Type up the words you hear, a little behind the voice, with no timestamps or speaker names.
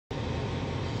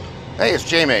Hey, it's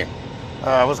Jamie.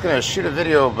 I was going to shoot a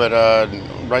video, but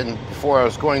before I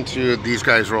was going to, these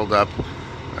guys rolled up.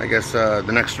 I guess the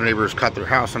next door neighbors caught their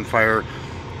house on fire.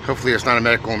 Hopefully it's not a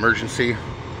medical emergency,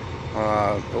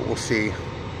 but we'll see.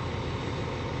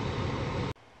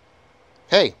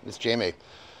 Hey, it's Jamie.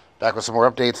 Back with some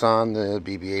more updates on the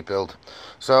BB-8 build.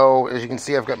 So, as you can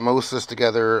see, I've got most of this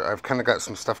together. I've kind of got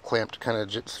some stuff clamped to kind of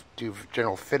just do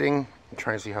general fitting and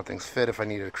try and see how things fit, if I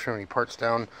need to trim any parts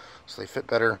down so they fit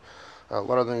better. A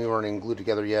lot of them aren't even glued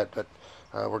together yet, but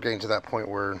we're getting to that point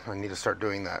where I need to start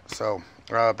doing that. So,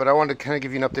 but I wanted to kind of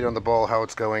give you an update on the ball, how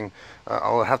it's going.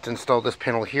 I'll have to install this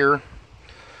panel here.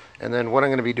 And then what I'm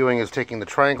going to be doing is taking the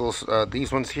triangles,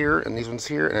 these ones here and these ones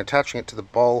here, and attaching it to the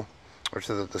ball, or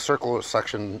to the circle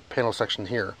section, panel section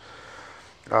here.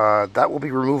 That will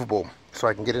be removable, so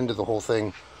I can get into the whole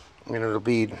thing. I mean, it'll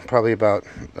be probably about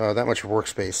that much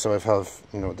workspace. So I have,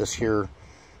 this here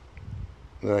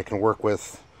that I can work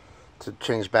with to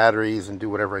change batteries and do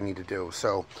whatever I need to do.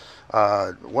 So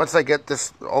once I get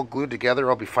this all glued together,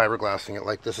 I'll be fiberglassing it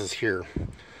like this is here,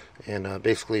 and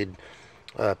basically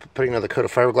putting another coat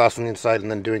of fiberglass on the inside, and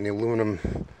then doing the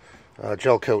aluminum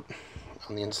gel coat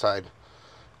on the inside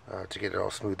to get it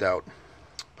all smoothed out.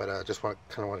 But I just kind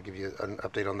of want to give you an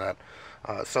update on that.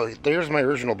 So there's my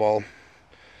original ball.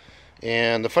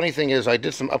 And the funny thing is, I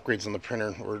did some upgrades on the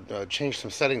printer, or changed some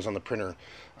settings on the printer.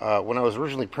 When I was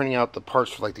originally printing out the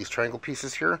parts for like these triangle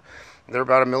pieces here, they're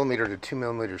about 1 millimeter to 2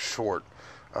 millimeters short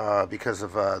because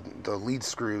of the lead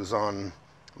screws on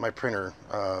my printer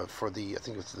for the, I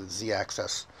think it's the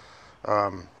Z-axis.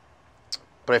 But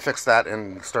I fixed that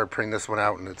and started printing this one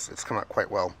out, and it's come out quite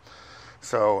well.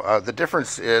 So the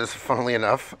difference is, funnily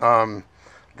enough,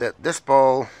 that this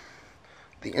ball,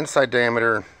 the inside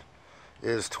diameter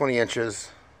is 20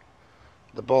 inches.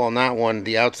 The ball on that one,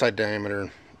 the outside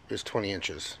diameter is 20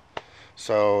 inches.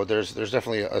 So there's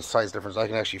definitely a size difference. I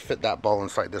can actually fit that ball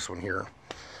inside this one here.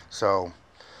 So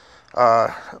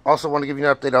also want to give you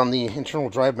an update on the internal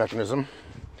drive mechanism.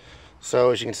 So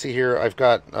as you can see here, I've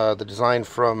got the design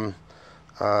from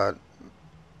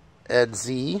Ed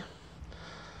Z,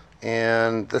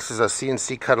 and this is a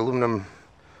CNC cut aluminum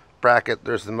bracket.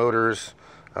 There's the motors.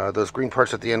 Those green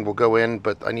parts at the end will go in,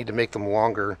 but I need to make them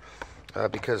longer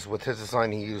because with his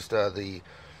design he used the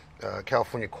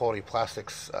California Quality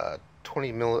Plastics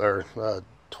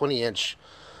 20-inch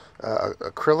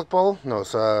acrylic ball. No,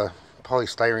 it's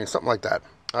polystyrene, something like that.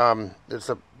 It's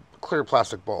a clear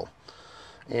plastic ball,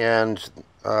 and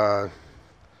the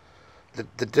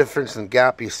difference in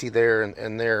gap you see there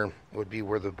and there would be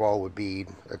where the ball would be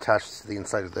attached to the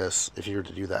inside of this if you were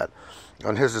to do that.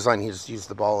 On his design, he just used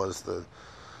the ball as the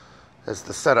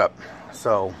setup.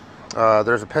 So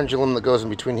there's a pendulum that goes in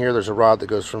between here. There's a rod that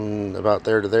goes from about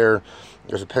there to there.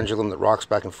 There's a pendulum that rocks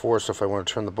back and forth, so if I want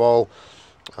to turn the ball,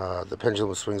 the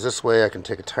pendulum swings this way. I can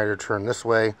take a tighter turn this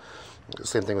way.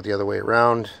 Same thing with the other way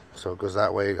around. So it goes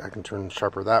that way. I can turn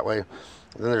sharper that way.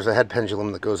 And then there's a head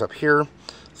pendulum that goes up here,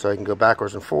 so I can go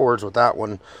backwards and forwards with that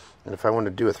one. And if I want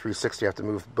to do a 360, I have to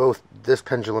move both this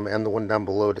pendulum and the one down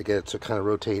below to get it to kind of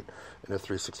rotate in a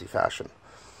 360 fashion.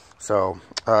 So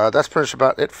that's pretty much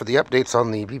about it for the updates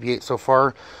on the BB-8 so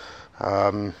far.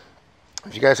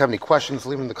 If you guys have any questions,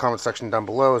 leave them in the comment section down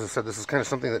below. As I said, this is kind of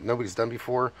something that nobody's done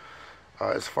before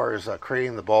as far as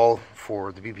creating the ball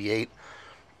for the BB-8.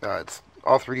 It's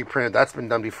all 3D printed. That's been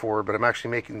done before, but I'm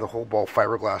actually making the whole ball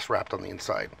fiberglass wrapped on the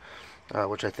inside,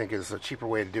 which I think is a cheaper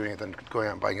way of doing it than going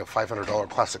out and buying a $500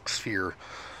 plastic sphere.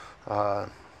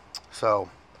 So,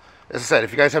 as I said,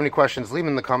 if you guys have any questions, leave them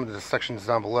in the comment sections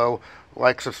down below.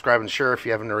 Like, subscribe, and share if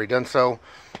you haven't already done so.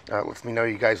 Lets me know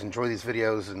you guys enjoy these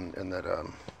videos, and that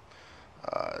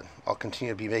I'll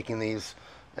continue to be making these.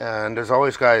 And as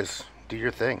always, guys, do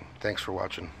your thing. Thanks for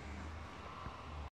watching.